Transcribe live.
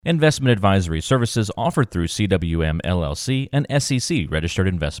Investment advisory services offered through CWM LLC, an SEC-registered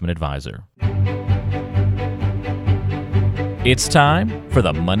investment advisor. It's time for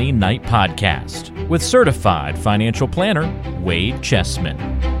the Money Night Podcast with certified financial planner Wade Chessman.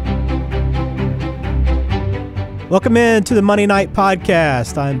 Welcome in to the Money Night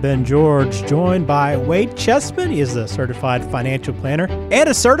Podcast. I'm Ben George, joined by Wade Chessman. He is a certified financial planner and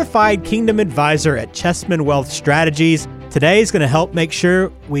a certified Kingdom advisor at Chessman Wealth Strategies. Today is going to help make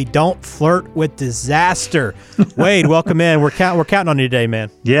sure we don't flirt with disaster. Wade, welcome in. We're counting on you today,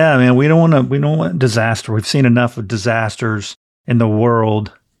 man. Yeah, man. We don't want disaster. We've seen enough of disasters in the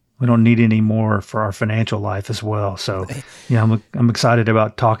world. We don't need any more for our financial life as well. So, yeah, I'm excited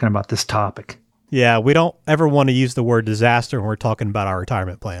about talking about this topic. Yeah, we don't ever want to use the word disaster when we're talking about our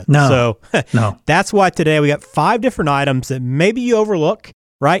retirement plan. No. That's why today we got 5 different items that maybe you overlook,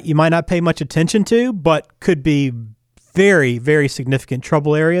 right? You might not pay much attention to, but could be very, very significant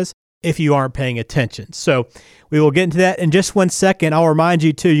trouble areas if you aren't paying attention. So we will get into that in just 1 second. I'll remind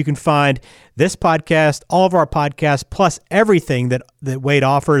you too, you can find this podcast, all of our podcasts, plus everything that Wade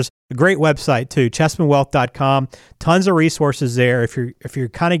offers. A great website too, chessmanwealth.com. Tons of resources there. If you're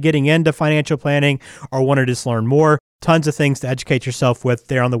kind of getting into financial planning or want to just learn more, tons of things to educate yourself with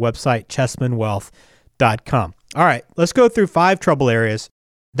there on the website, chessmanwealth.com. All right, let's go through 5 trouble areas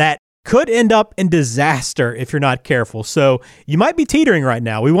that could end up in disaster if you're not careful. So you might be teetering right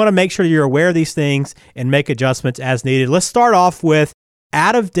now. We want to make sure you're aware of these things and make adjustments as needed. Let's start off with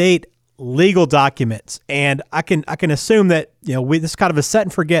out-of-date legal documents. And I can assume that, this is kind of a set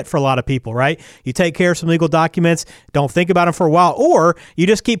and forget for a lot of people, right? You take care of some legal documents, don't think about them for a while, or you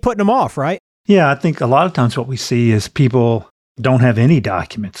just keep putting them off, right? Yeah, I think a lot of times what we see is people don't have any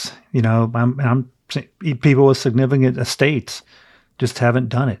documents. I'm people with significant estates just haven't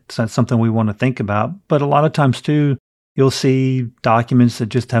done it. So that's something we want to think about. But a lot of times too, you'll see documents that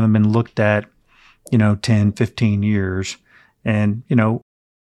just haven't been looked at, 10, 15 years. And,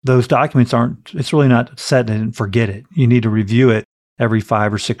 those documents it's really not set and forget it. You need to review it every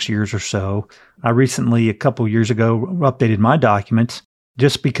 5 or 6 years or so. I recently, a couple of years ago, updated my documents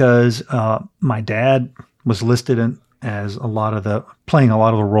just because my dad was listed as playing a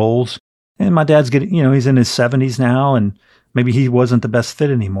lot of the roles. And my dad's getting, he's in his 70s now, and maybe he wasn't the best fit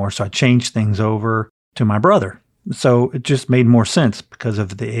anymore. So I changed things over to my brother. So it just made more sense because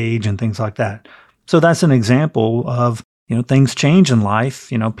of the age and things like that. So that's an example of, things change in life.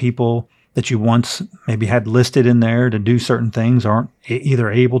 People that you once maybe had listed in there to do certain things aren't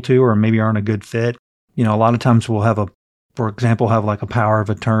either able to, or maybe aren't a good fit. A lot of times we'll for example, have like a power of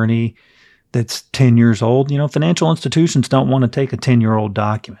attorney that's 10 years old. Financial institutions don't want to take a 10-year-old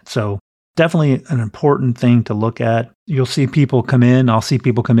document. So definitely an important thing to look at. I'll see people come in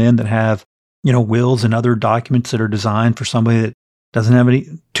that have, wills and other documents that are designed for somebody that doesn't have any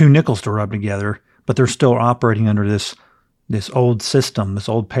 2 nickels to rub together, but they're still operating under this old system, this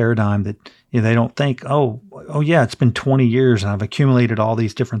old paradigm that they don't think, oh yeah, it's been 20 years and I've accumulated all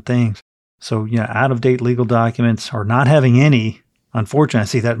these different things. So, out-of-date legal documents or not having any, unfortunately, I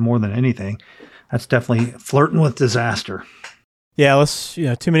see that more than anything. That's definitely flirting with disaster. Yeah,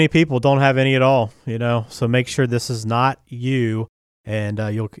 too many people don't have any at all, so make sure this is not you, and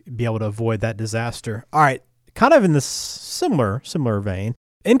you'll be able to avoid that disaster. All right, kind of in this similar vein,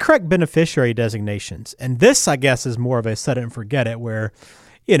 incorrect beneficiary designations. And this, I guess, is more of a set it and forget it, where,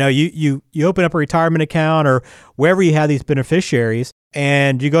 you open up a retirement account or wherever you have these beneficiaries,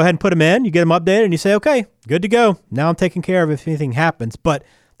 and you go ahead and put them in, you get them updated, and you say, okay, good to go. Now I'm taken care of if anything happens. But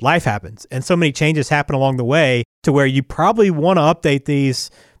life happens, and so many changes happen along the way to where you probably want to update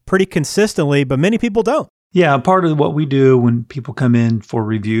these pretty consistently, but many people don't. Yeah, part of what we do when people come in for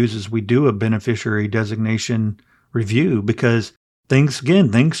reviews is we do a beneficiary designation review, because things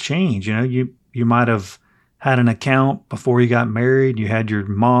change. You might have had an account before you got married. You had your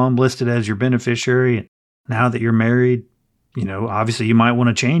mom listed as your beneficiary. And now that you're married, obviously you might want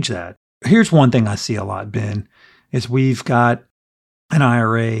to change that. Here's one thing I see a lot, Ben, is we've got an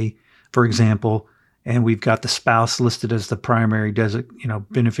IRA, for example, and we've got the spouse listed as the primary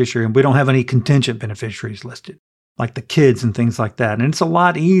beneficiary, and we don't have any contingent beneficiaries listed, like the kids and things like that. And it's a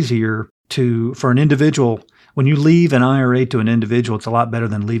lot easier for an individual. When you leave an IRA to an individual, it's a lot better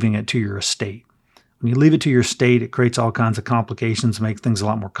than leaving it to your estate. When you leave it to your estate, it creates all kinds of complications, makes things a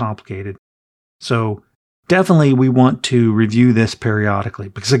lot more complicated. So definitely we want to review this periodically,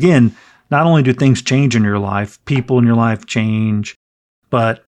 because again, not only do things change in your life, people in your life change,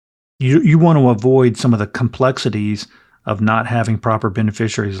 but you want to avoid some of the complexities of not having proper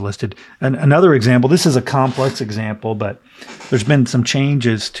beneficiaries listed. And another example, this is a complex example, but there's been some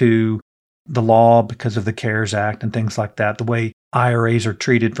changes to the law because of the CARES Act and things like that, the way IRAs are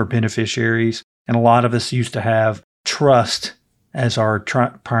treated for beneficiaries. And a lot of us used to have trust as our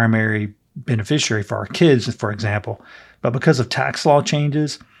primary beneficiary for our kids, for example. But because of tax law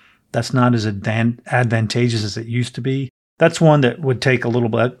changes, that's not as advantageous as it used to be. That's one that would take a little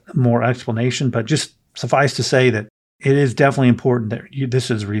bit more explanation, but just suffice to say that it is definitely important that this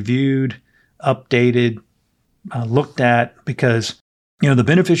is reviewed, updated, looked at, because the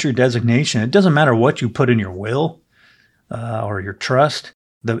beneficiary designation, it doesn't matter what you put in your will or your trust,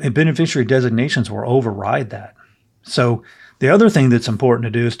 the beneficiary designations will override that. So the other thing that's important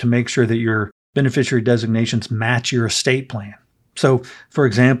to do is to make sure that your beneficiary designations match your estate plan. So, for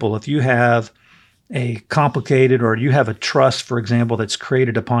example, if you have a complicated, or you have a trust, for example, that's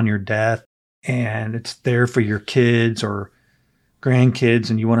created upon your death and it's there for your kids or grandkids,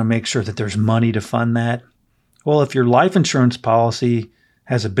 and you want to make sure that there's money to fund that. Well, if your life insurance policy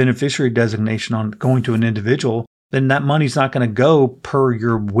has a beneficiary designation on going to an individual, then that money's not going to go per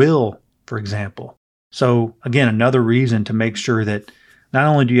your will, for example. So again, another reason to make sure that not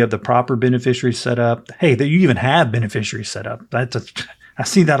only do you have the proper beneficiary set up, hey, that you even have beneficiaries set up. I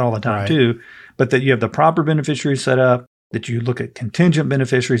see that all the time too, but that you have the proper beneficiary set up, that you look at contingent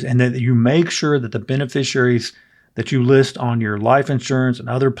beneficiaries, and that you make sure that the beneficiaries that you list on your life insurance and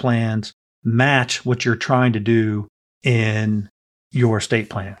other plans match what you're trying to do in your estate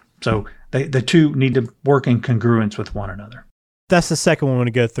plan. So the two need to work in congruence with one another. That's the second one I want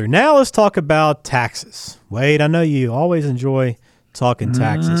to go through. Now let's talk about taxes. Wade, I know you always enjoy talking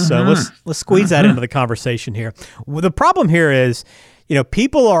taxes, so let's squeeze that into the conversation here. Well, the problem here is,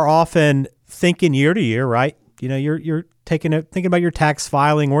 people are often thinking year to year, right? You're thinking about your tax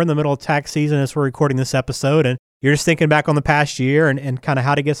filing. We're in the middle of tax season as we're recording this episode, and you're just thinking back on the past year and kind of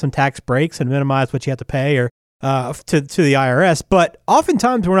how to get some tax breaks and minimize what you have to pay or to the IRS. But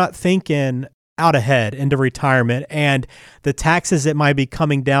oftentimes we're not thinking out ahead into retirement and the taxes that might be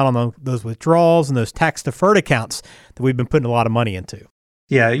coming down on those withdrawals and those tax deferred accounts that we've been putting a lot of money into.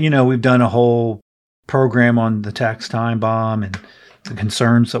 Yeah, we've done a whole program on the tax time bomb and the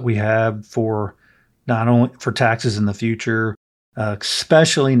concerns that we have for not only for taxes in the future,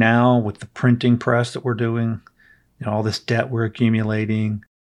 especially now with the printing press that we're doing, all this debt we're accumulating.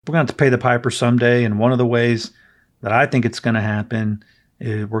 We're going to have to pay the piper someday. And one of the ways that I think it's going to happen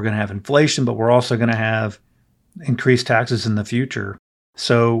is we're going to have inflation, but we're also going to have increased taxes in the future.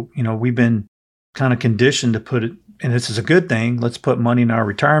 So, we've been kind of conditioned to put it, and this is a good thing. Let's put money in our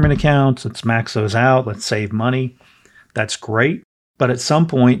retirement accounts. Let's max those out. Let's save money. That's great. But at some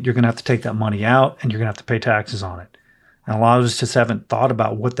point, you're going to have to take that money out and you're going to have to pay taxes on it. And a lot of us just haven't thought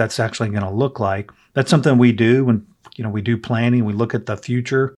about what that's actually going to look like. That's something we do when, we do planning. We look at the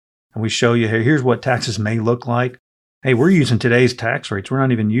future and we show you, hey, here's what taxes may look like. Hey, we're using today's tax rates. We're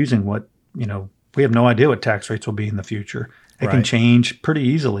not even using what, we have no idea what tax rates will be in the future. It can change pretty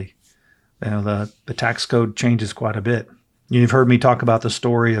easily. The tax code changes quite a bit. You've heard me talk about the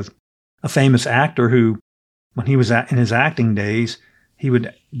story of a famous actor who, when he was in his acting days, he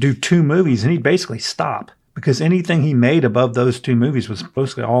would do 2 movies and he'd basically stop because anything he made above those 2 movies was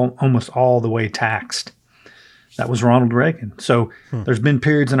basically almost all the way taxed. That was Ronald Reagan. So there's been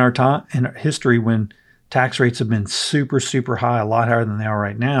periods in our history when tax rates have been super, super high, a lot higher than they are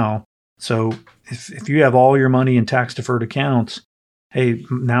right now. So if you have all your money in tax deferred accounts, hey,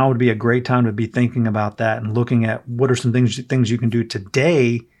 now would be a great time to be thinking about that and looking at what are some things you can do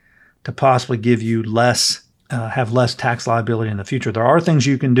today to possibly give you have less tax liability in the future. There are things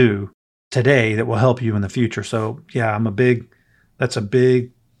you can do today that will help you in the future. So yeah, that's a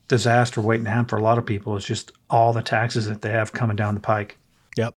big disaster waiting to happen for a lot of people. It's just all the taxes that they have coming down the pike.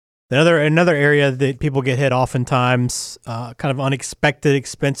 Yep. Another area that people get hit oftentimes, kind of unexpected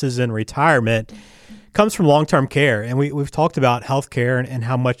expenses in retirement, comes from long-term care. And we've talked about healthcare and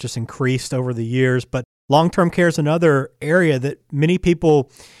how much it's increased over the years, but long-term care is another area that many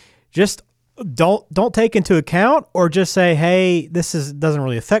people just don't take into account, or just say, hey, doesn't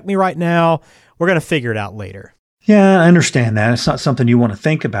really affect me right now. We're going to figure it out later. Yeah, I understand that. It's not something you want to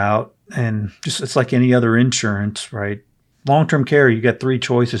think about. And just it's like any other insurance, right? Long-term care, you got 3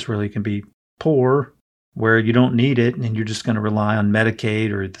 choices really. You can be poor, where you don't need it, and you're just going to rely on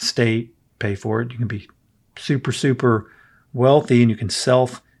Medicaid or the state pay for it. You can be super, super wealthy, and you can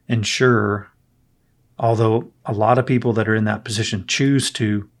self-insure, although a lot of people that are in that position choose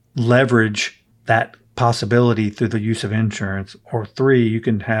to leverage that possibility through the use of insurance. Or 3, you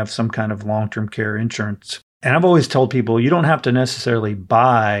can have some kind of long-term care insurance. And I've always told people you don't have to necessarily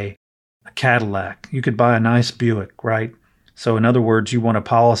buy a Cadillac. You could buy a nice Buick, right? So in other words, you want a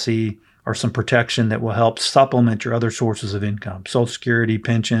policy or some protection that will help supplement your other sources of income, Social Security,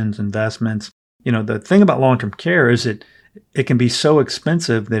 pensions, investments. The thing about long-term care is it it can be so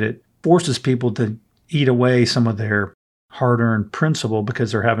expensive that it forces people to eat away some of their hard-earned principal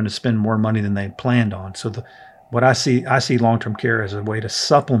because they're having to spend more money than they planned on. So what I see long-term care as a way to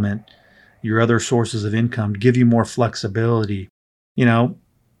supplement your other sources of income, give you more flexibility.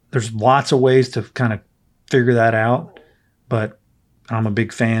 There's lots of ways to kind of figure that out, but I'm a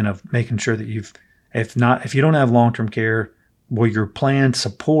big fan of making sure that if you don't have long-term care, will your plan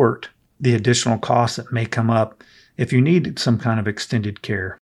support the additional costs that may come up if you need some kind of extended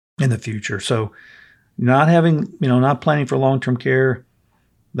care in the future. So not planning for long-term care,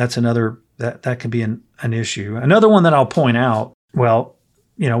 that's another, that can be an issue. Another one that I'll point out,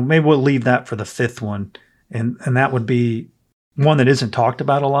 maybe we'll leave that for the fifth one. And that would be one that isn't talked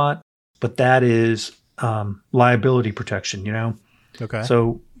about a lot, but that is liability protection, Okay.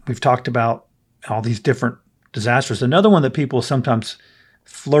 So we've talked about all these different disasters. Another one that people sometimes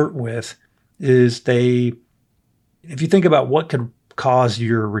flirt with is if you think about what could cause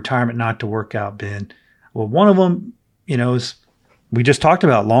your retirement not to work out, Ben, well, one of them, is we just talked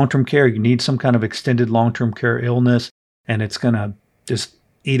about long-term care. You need some kind of extended long-term care illness, and it's going to just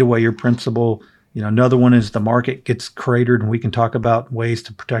eat away your principal. Another one is the market gets cratered, and we can talk about ways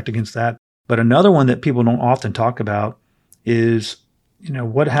to protect against that. But another one that people don't often talk about is,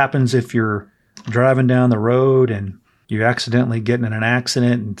 what happens if you're driving down the road and you accidentally get in an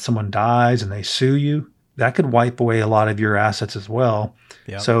accident and someone dies and they sue you? That could wipe away a lot of your assets as well.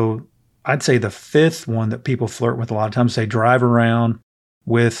 Yep. So I'd say the fifth one that people flirt with a lot of times, they drive around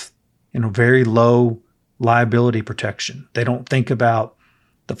with, very low liability protection. They don't think about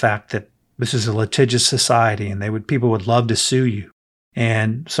the fact that this is a litigious society and people would love to sue you.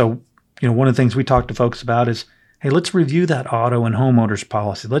 And so, one of the things we talk to folks about is, hey, let's review that auto and homeowners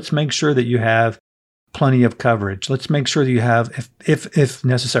policy. Let's make sure that you have plenty of coverage. Let's make sure that you have, if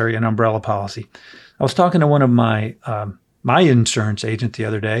necessary, an umbrella policy. I was talking to one of my insurance agent the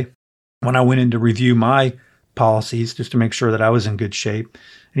other day when I went in to review my policies just to make sure that I was in good shape.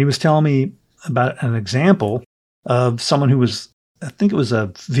 And he was telling me about an example of someone who was, I think it was a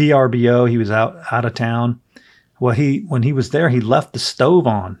VRBO. He was out of town. Well, when he was there, he left the stove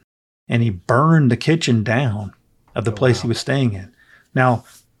on and he burned the kitchen down of the place he was staying in. Now,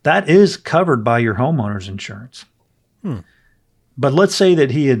 that is covered by your homeowner's insurance. But let's say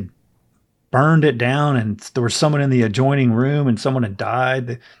that he had burned it down and there was someone in the adjoining room and someone had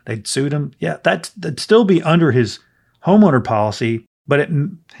died, they'd sued him. Yeah, that'd still be under his homeowner policy, but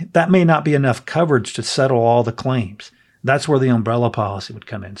that may not be enough coverage to settle all the claims. That's where the umbrella policy would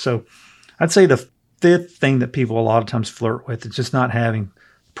come in. So I'd say the fifth thing that people a lot of times flirt with is just not having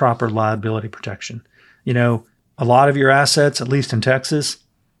proper liability protection. A lot of your assets, at least in Texas,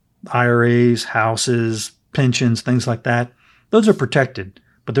 IRAs, houses, pensions, things like that, those are protected.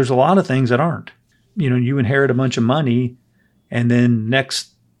 But there's a lot of things that aren't. You inherit a bunch of money, and then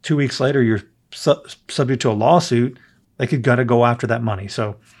next 2 weeks later, you're subject to a lawsuit. They could gotta go after that money.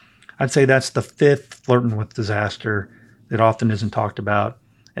 So I'd say that's the fifth flirting with disaster that often isn't talked about,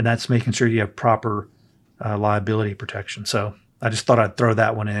 and that's making sure you have proper liability protection. So I just thought I'd throw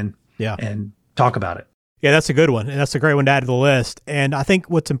that one in and talk about it. Yeah, that's a good one. And that's a great one to add to the list. And I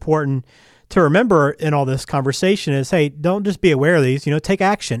think what's important to remember in all this conversation is, hey, don't just be aware of these, take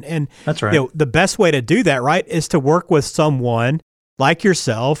action. And that's right. The best way to do that, right, is to work with someone like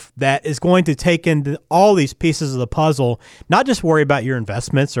yourself that is going to take into all these pieces of the puzzle, not just worry about your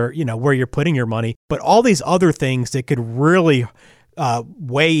investments or, where you're putting your money, but all these other things that could really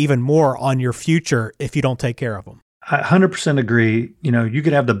weigh even more on your future if you don't take care of them. I 100% agree. You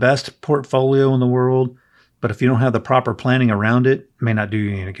could have the best portfolio in the world, but if you don't have the proper planning around it, it may not do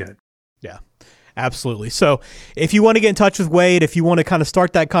you any good. Yeah, absolutely. So if you want to get in touch with Wade, if you want to kind of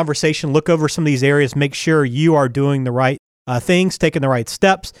start that conversation, look over some of these areas, make sure you are doing the right things, taking the right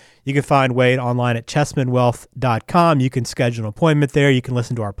steps, you can find Wade online at chessmanwealth.com. You can schedule an appointment there. You can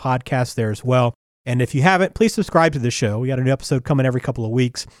listen to our podcast there as well. And if you haven't, please subscribe to the show. We got a new episode coming every couple of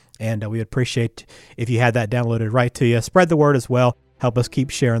weeks, and we would appreciate if you had that downloaded right to you. Spread the word as well. Help us keep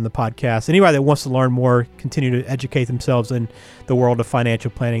sharing the podcast. Anybody that wants to learn more, continue to educate themselves in the world of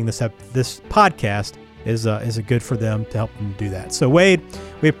financial planning, this podcast is a good for them to help them do that. So Wade,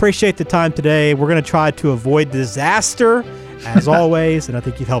 we appreciate the time today. We're going to try to avoid disaster as always, and I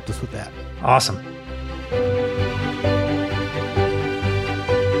think you've helped us with that. Awesome.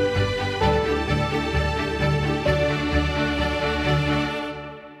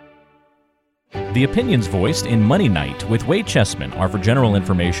 The opinions voiced in Money Night with Wade Chessman are for general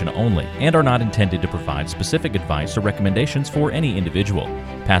information only and are not intended to provide specific advice or recommendations for any individual.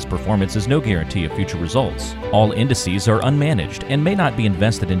 Past performance is no guarantee of future results. All indices are unmanaged and may not be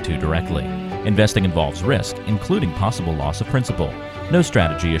invested into directly. Investing involves risk, including possible loss of principal. No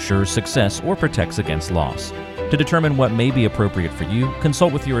strategy assures success or protects against loss. To determine what may be appropriate for you,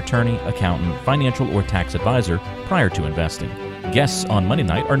 consult with your attorney, accountant, financial, or tax advisor prior to investing. Guests on Money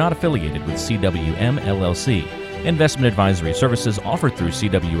Night are not affiliated with CWM LLC. Investment advisory services offered through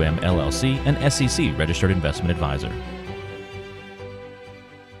CWM LLC, an SEC registered investment advisor.